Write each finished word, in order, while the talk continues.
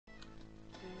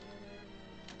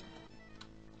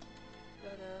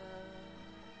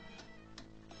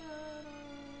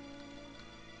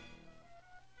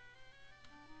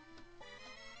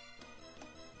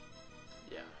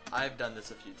I've done this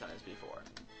a few times before.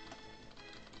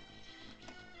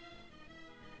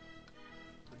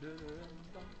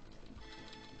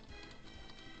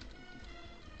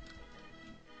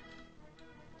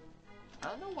 I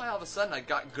don't know why all of a sudden I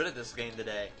got good at this game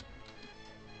today.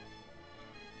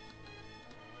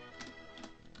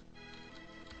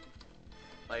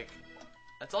 Like,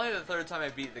 that's only the third time I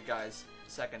beat the guy's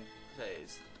second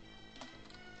phase.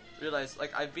 Realize,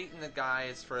 like, I've beaten the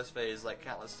guy's first phase, like,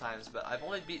 countless times, but I've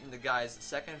only beaten the guy's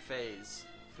second phase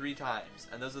 3 times,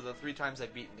 and those are the 3 times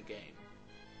I've beaten the game.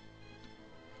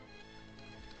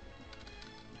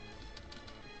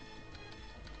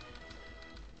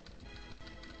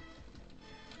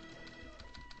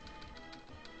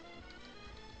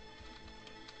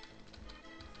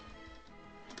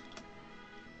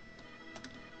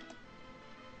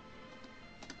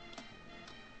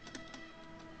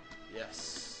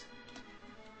 Yes.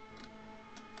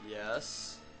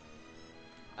 Yes.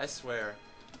 I swear,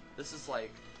 this is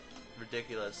like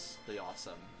ridiculously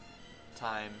awesome.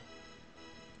 Time.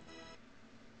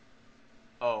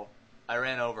 Oh, I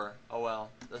ran over. Oh well.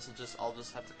 I'll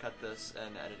just have to cut this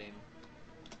in editing.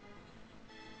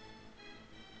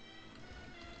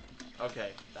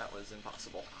 Okay, that was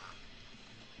impossible.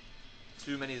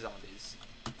 Too many zombies.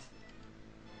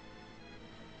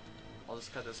 I'll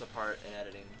just cut this apart in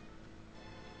editing.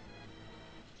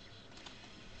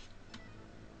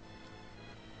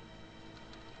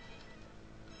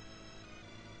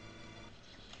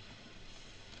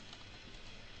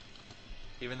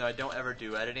 Even though I don't ever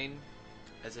do editing,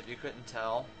 as if you couldn't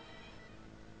tell,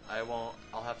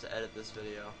 I'll have to edit this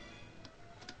video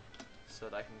so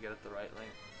that I can get it the right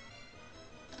length.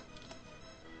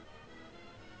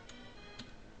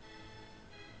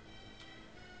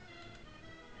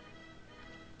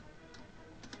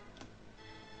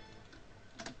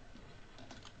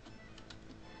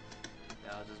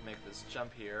 Now I'll just make this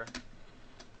jump here.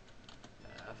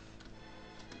 F.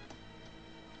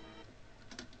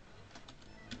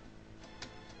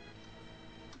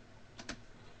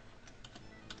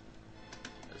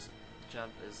 This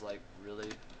jump is like really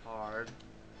hard.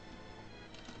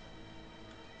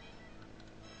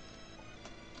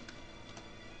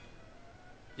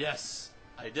 Yes!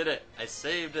 I did it! I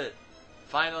saved it!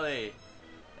 Finally!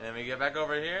 And then we get back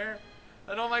over here,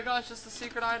 and oh my gosh, it's the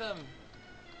secret item!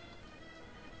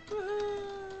 Woohoo!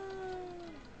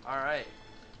 Alright.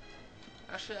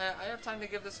 Actually, I have time to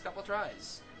give this a couple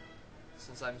tries.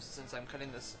 Since I'm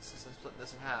splitting this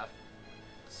in half.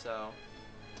 So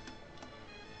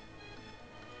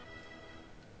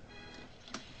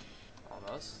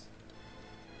almost.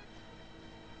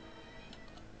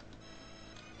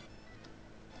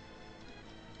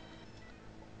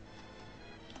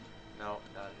 No,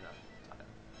 not enough time.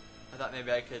 I thought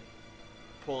maybe I could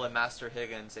pull a Master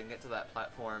Higgins and get to that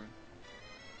platform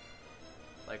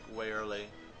like way early.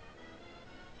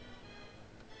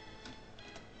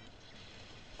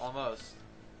 Almost.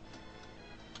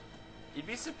 You'd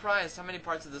be surprised how many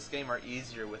parts of this game are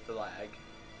easier with the lag.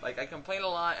 Like, I complain a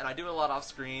lot and I do it a lot off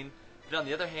screen, but on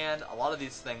the other hand, a lot of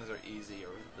these things are easier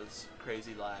with this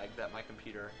crazy lag that my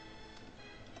computer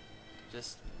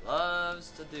just loves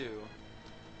to do.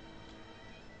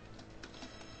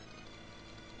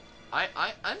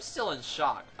 I'm still in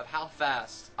shock of how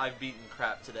fast I've beaten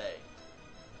crap today.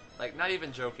 Like, not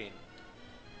even joking.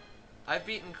 I've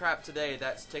beaten crap today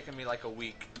that's taken me like a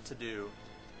week to do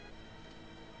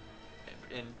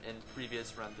in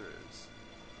previous run-throughs.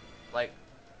 Like,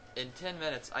 in 10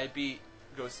 minutes, I beat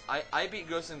Ghosts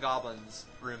and Goblins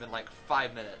room in like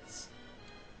 5 minutes.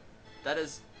 That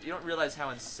is, you don't realize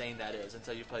how insane that is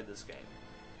until you played this game.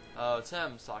 Oh,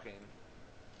 Tim's talking.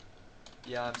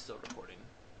 Yeah, I'm still recording.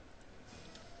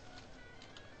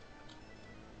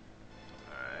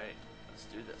 Alright, let's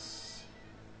do this.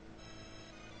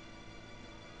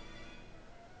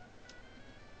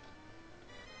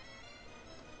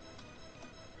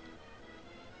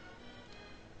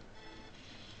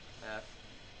 F.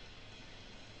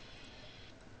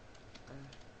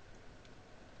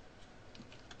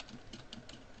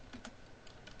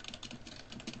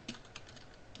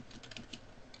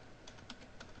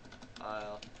 I'll get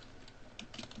off.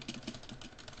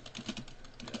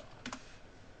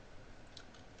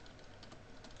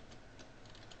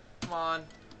 Come on.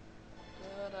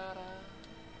 Da, da, da.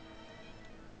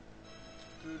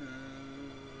 Doo-doo.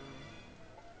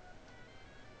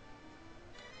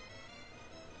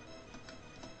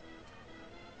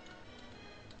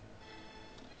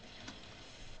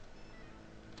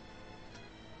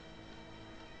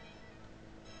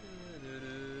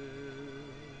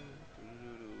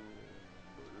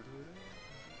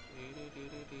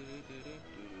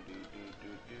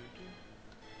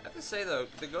 to say though,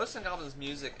 the Ghosts and Goblins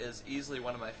music is easily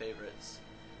one of my favorites.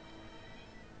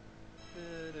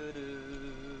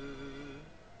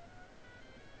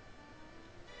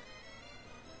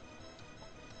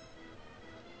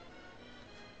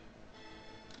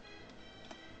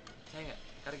 Dang it!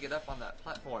 Gotta get up on that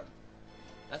platform.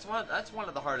 That's one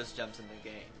of the hardest jumps in the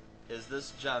game. Is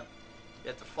this jump? You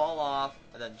have to fall off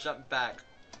and then jump back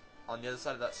on the other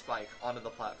side of that spike onto the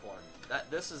platform.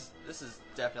 This is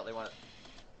definitely one of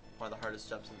the hardest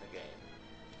jumps in the game.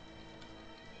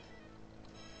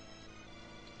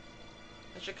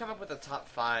 I should come up with a top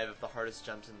 5 of the hardest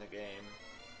jumps in the game.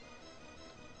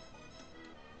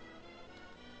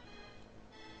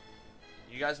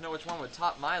 You guys know which one would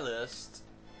top my list.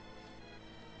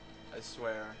 I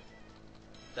swear.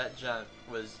 That jump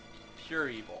was pure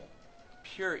evil.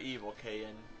 Pure evil,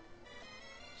 Kayan.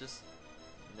 Just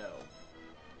no.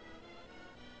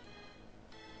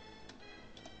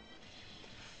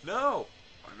 No!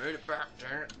 I made it back,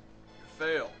 dang it.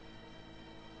 Fail.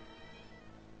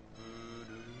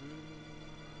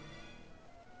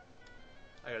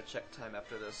 I gotta check time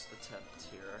after this attempt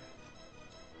here.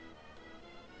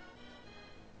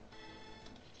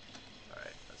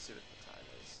 Alright, let's see what the time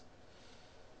is.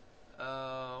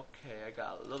 Okay, I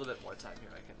got a little bit more time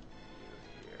here I can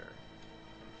do here.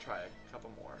 Try a couple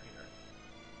more here.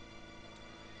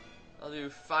 I'll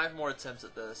do 5 more attempts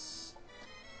at this.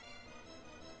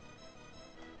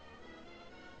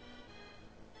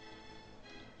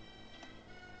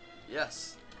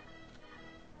 Yes.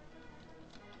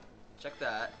 Check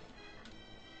that.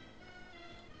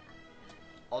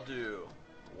 I'll do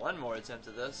 1 more attempt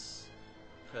at this,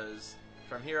 because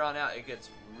from here on out it gets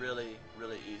really,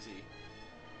 really easy.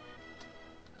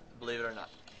 Believe it or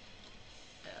not.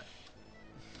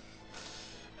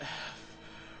 F.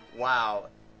 Wow.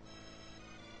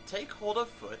 Take hold of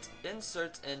foot,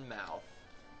 insert in mouth.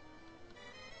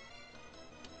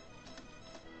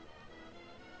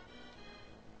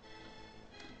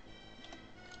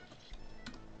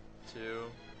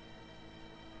 Two.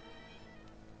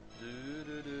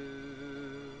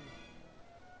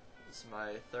 This is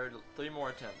my 3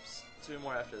 more attempts. 2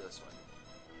 more after this one.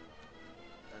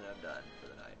 And I'm done for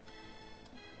the night.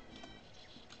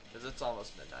 Because it's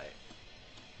almost midnight.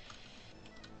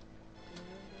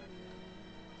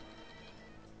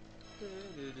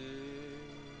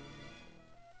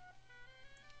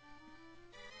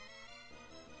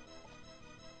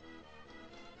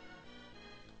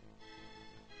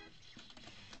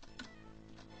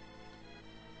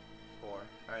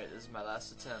 Alright, this is my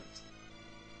last attempt.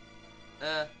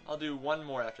 I'll do 1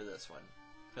 more after this one.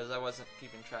 Because I wasn't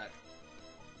keeping track.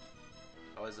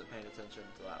 I wasn't paying attention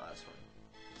to that last one.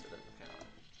 So it doesn't count.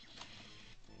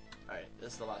 Alright,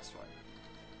 this is the last one.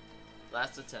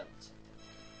 Last attempt.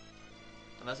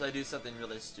 Unless I do something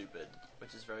really stupid,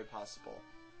 which is very possible.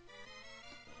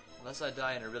 Unless I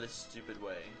die in a really stupid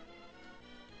way.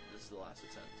 This is the last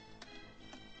attempt.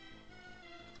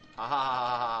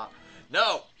 Ah,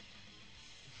 no!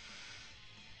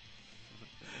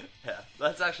 Yeah,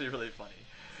 that's actually really funny.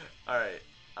 Alright,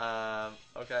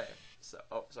 okay. So,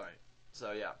 oh, sorry.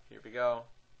 So, yeah, here we go.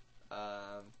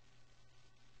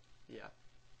 Yeah.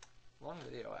 Long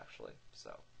video, actually.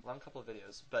 So, long couple of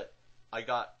videos. But I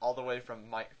got all the way from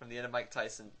the end of Mike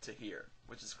Tyson to here,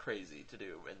 which is crazy to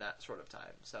do in that sort of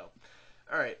time. So,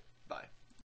 alright, bye.